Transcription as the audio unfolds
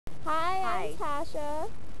Hi, I'm Tasha.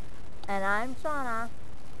 And I'm Shauna.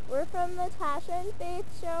 We're from the Tasha and Faith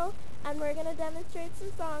show, and we're going to demonstrate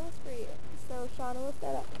some songs for you. So Shauna will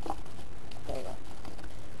set up. There you go.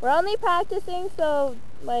 We're only practicing, so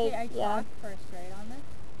Okay, I talk first, right, on this?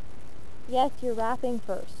 Yes, you're rapping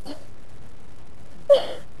first.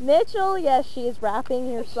 Mitchell, yes, she is rapping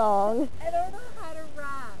your song. I don't know how to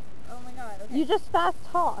rap. Oh my god, okay. You just fast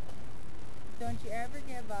talk. Don't you ever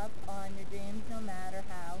give up on your dreams, no matter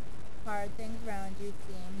how hard things around you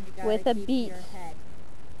seem. You gotta With a keep beat. your head.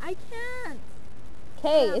 I can't.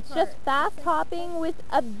 Okay, That it's part. just fast hopping with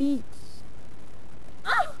a beat.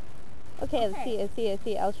 Oh! Okay, Okay. let's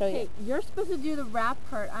see. I'll show you. Okay, you're supposed to do the rap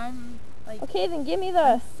part. I'm like... Okay, then give me I'm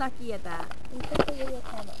the... sucky at that.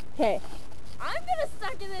 Okay. I'm gonna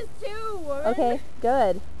suck in this too, woman. Okay,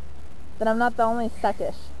 good. Then I'm not the only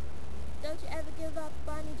suckish. Don't you ever give up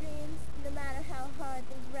on your dreams, no matter how hard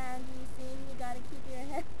things around you seem. You gotta keep your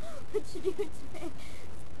head. What you do today?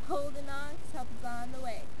 Holding on, 'cause help is on the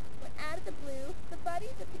way. When out of the blue, your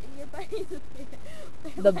buddies appear.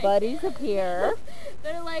 The buddies appear.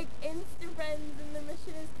 They're like instant friends, and the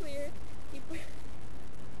mission is clear.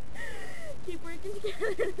 Keep working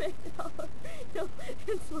together to make it all.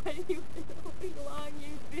 It's what you feel, long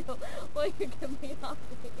you feel, while you can lean on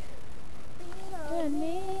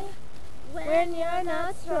me. When you're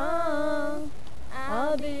not strong,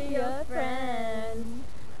 I'll be your friend.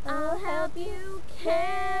 I'll help you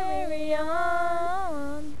carry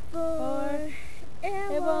on, for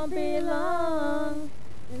it won't be long,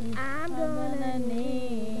 and I'm gonna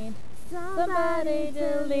need somebody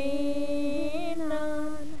to lean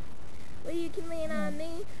on. Well, you can lean on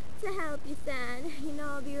me to help you stand. You know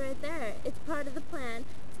I'll be right there. It's part of the plan.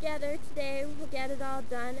 Together today we'll get it all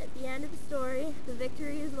done. At the end of the story, the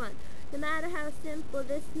victory is won. No matter how simple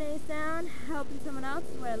this may sound, helping someone else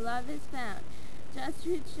is where love is found. Just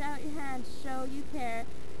reach out your hand to show you care.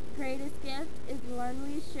 The greatest gift is the one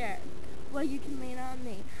we share. Well, you can lean on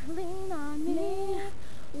me. Lean on me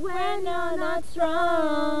when you're not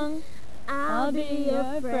strong. I'll be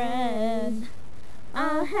your friend.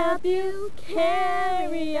 I'll help you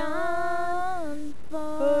carry on,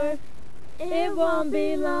 for it won't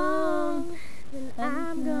be long, and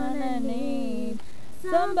I'm gonna need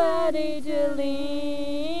somebody to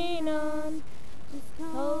lean on. Just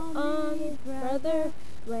call on me, brother,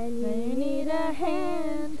 when you need a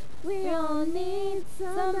hand. We all need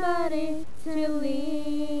somebody to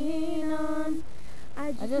lean on.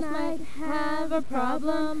 I just might have a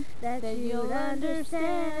problem that you'll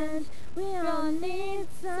understand. We all need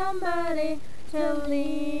somebody to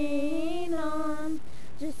lean on.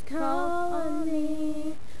 Just call on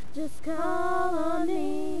me. Just call on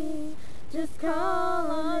me. Just call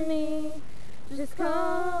on me. Just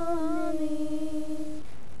call on me.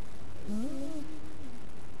 Lean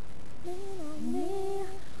on me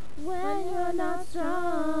when you're not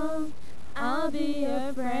strong. I'll be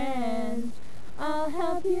your friend. I'll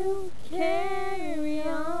help you carry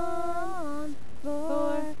on,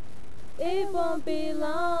 for it won't be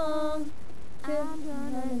long. I'm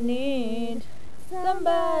gonna need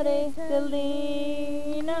somebody to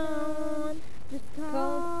lean on. Just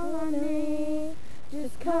call on me.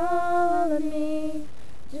 Just call on me.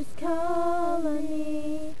 Just call on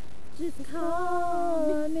me. Just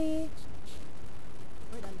call on me.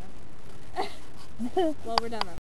 We're done now. Well, we're done now.